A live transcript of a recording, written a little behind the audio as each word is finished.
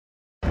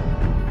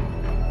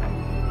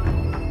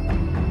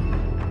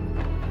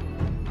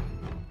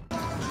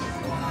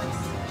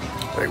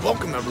Alright,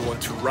 welcome everyone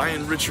to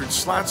Ryan Richards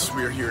Slots.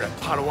 We are here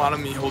at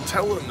Potawatomi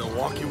Hotel in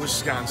Milwaukee,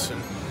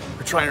 Wisconsin.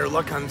 We're trying our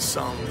luck on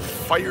some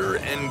Fire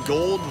and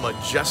Gold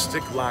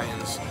Majestic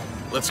Lions.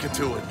 Let's get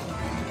to it.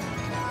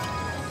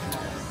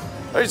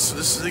 Alright, so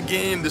this is a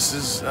game. This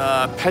is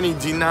penny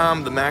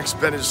denom. The max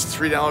bet is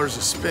 $3 a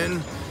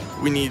spin.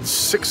 We need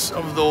 6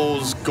 of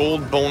those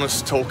gold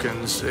bonus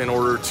tokens in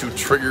order to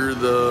trigger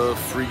the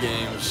free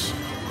games.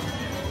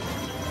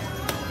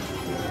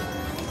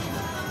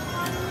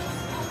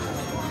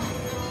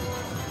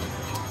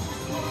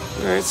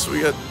 Alright, so we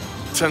got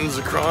 10s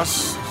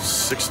across,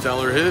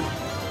 $6 hit.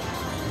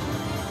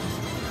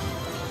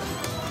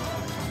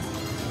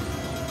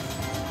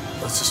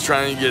 Let's just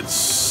try and get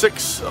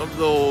 6 of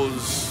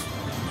those.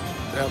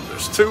 Yep,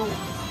 there's 2.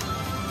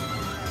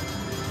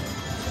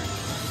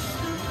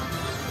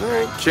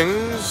 Alright,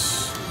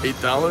 kings,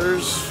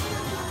 $8.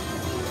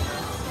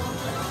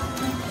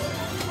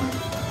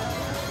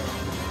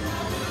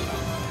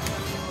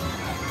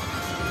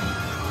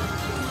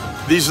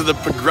 These are the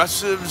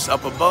progressives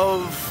up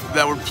above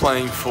that we're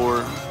playing for.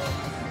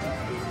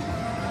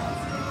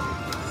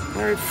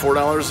 Alright,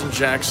 $4 in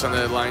jacks on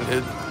that line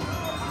hit.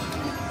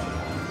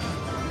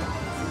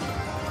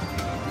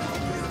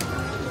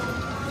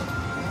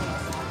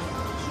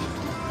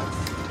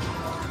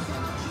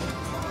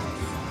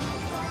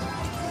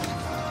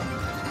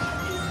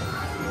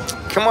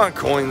 Come on,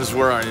 coins,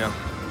 where are you?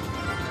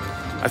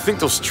 I think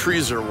those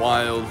trees are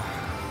wild.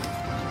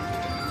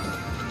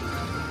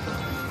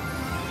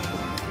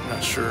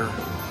 Not sure.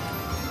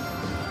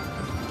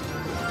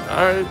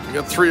 Alright, we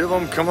got 3 of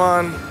them, come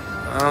on.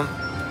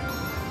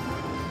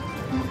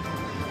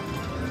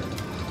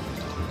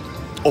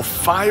 Oh,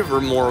 5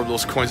 or more of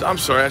those coins. I'm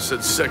sorry, I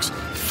said 6.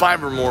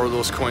 5 or more of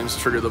those coins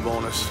trigger the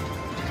bonus.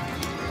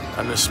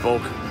 I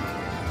misspoke.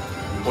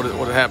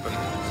 What happened?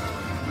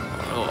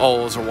 All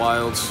those are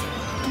wilds.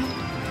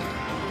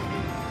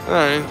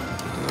 Alright,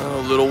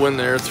 a little win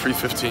there,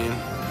 315.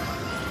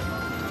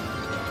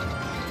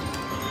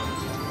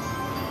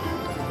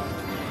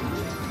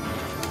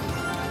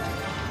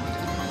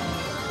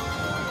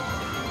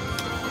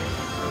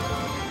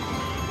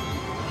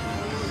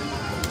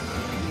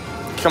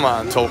 Come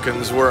on,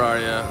 tokens, where are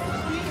you?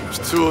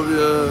 There's 2 of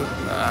you.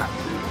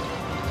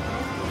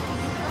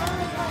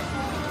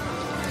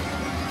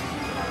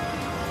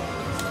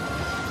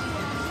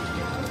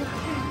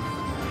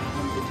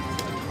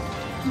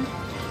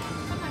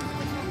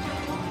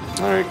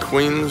 Alright,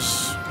 queens,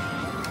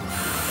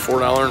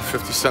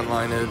 $4.50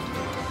 line hit.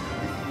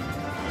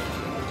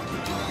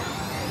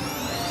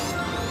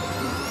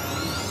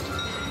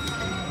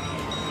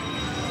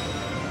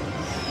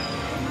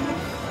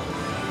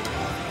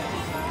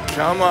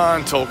 Come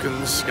on,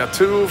 tokens. Got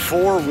 2,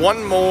 4,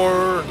 1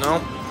 more.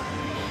 No.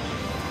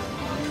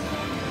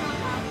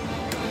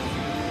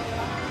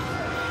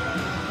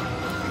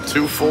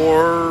 Two,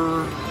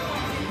 4,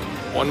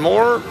 1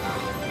 more.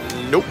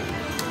 Nope.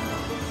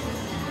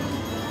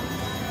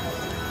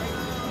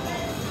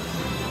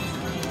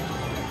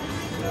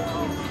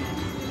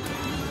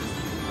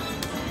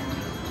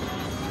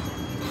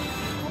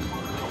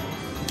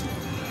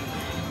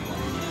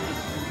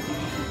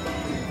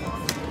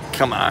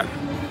 Come on.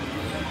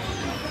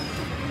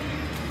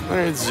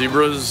 Alright,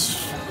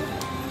 zebras.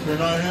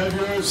 Can I have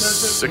your attention,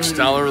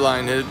 $6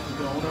 line hit.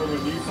 The owner of a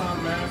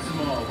Nissan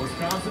Maxima,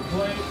 Wisconsin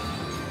plate,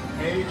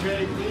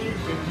 AJP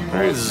 51.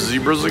 Alright,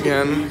 zebras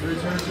again. Please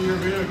return to your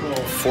vehicle.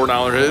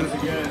 $4 hit.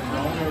 Once again, the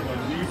owner of a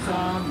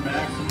Nissan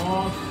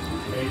Maxima,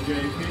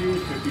 AJP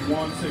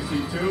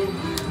 5162.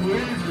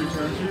 Please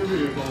return to your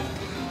vehicle.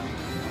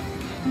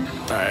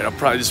 Alright, I'll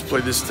probably just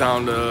play this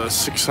down to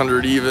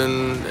 600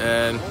 even,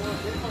 and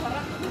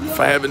if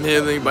I haven't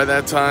hit anything by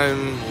that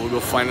time, we'll go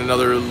find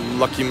another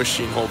lucky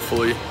machine,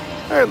 hopefully.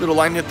 Alright, little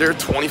line hit there,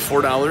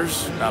 $24.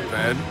 Not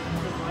bad.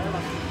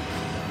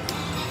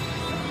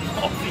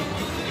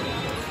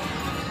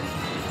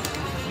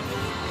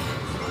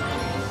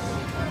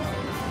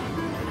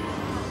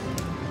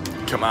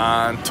 Come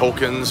on,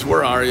 tokens,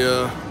 where are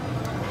you?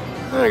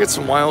 I get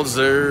some wilds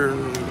there.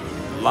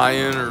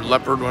 Lion or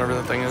leopard, whatever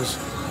that thing is.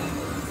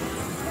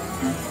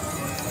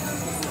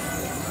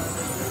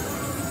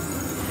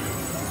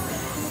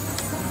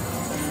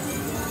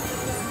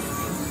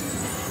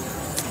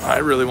 I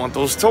really want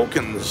those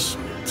tokens.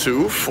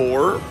 2,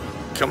 4,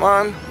 come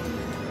on.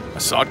 I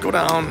saw it go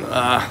down.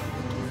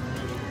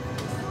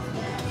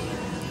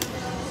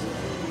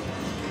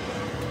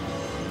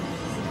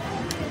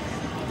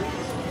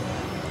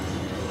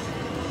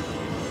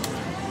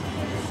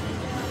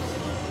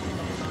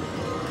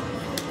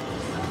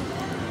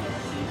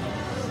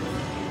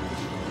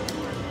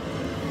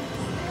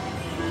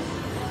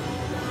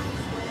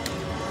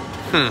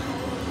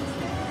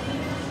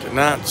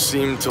 Cannot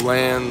seem to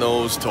land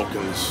those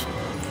tokens,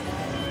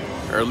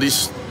 or at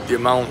least the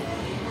amount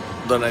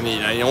that I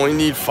need. I only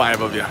need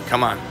 5 of you.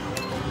 Come on.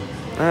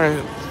 All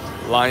right,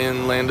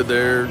 lion landed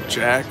there.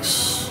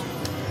 Jacks.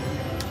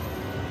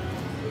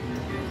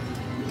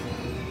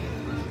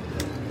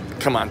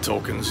 Come on,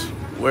 tokens.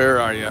 Where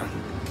are you?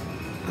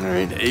 All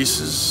right,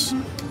 aces.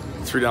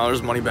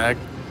 $3 money back.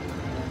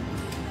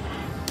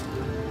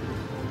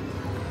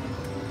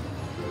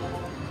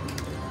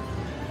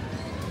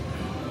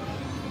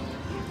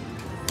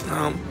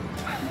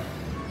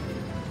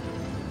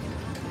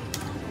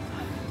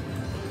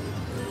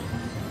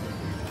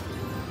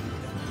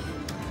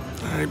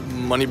 Alright,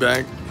 money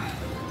back.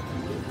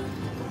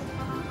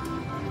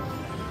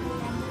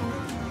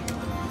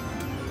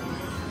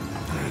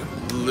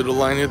 Alright, little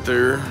line hit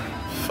there.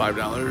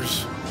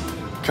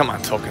 $5. Come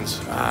on, tokens.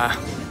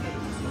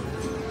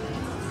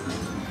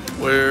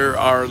 Where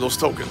are those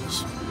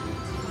tokens?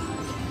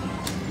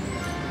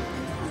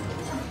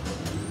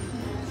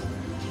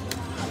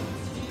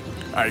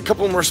 Alright, a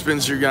couple more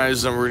spins here,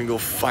 guys, then we're going to go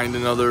find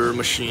another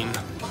machine.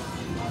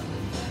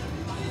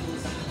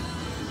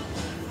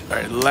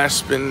 Alright, last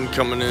spin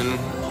coming in.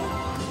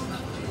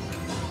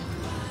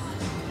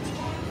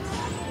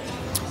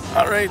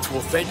 Alright,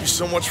 well, thank you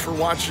so much for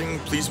watching.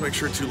 Please make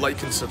sure to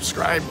like and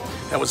subscribe.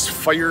 That was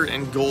Fire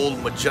and Gold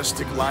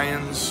Majestic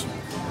Lions.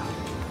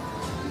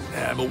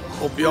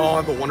 Hope you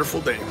all have a wonderful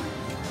day.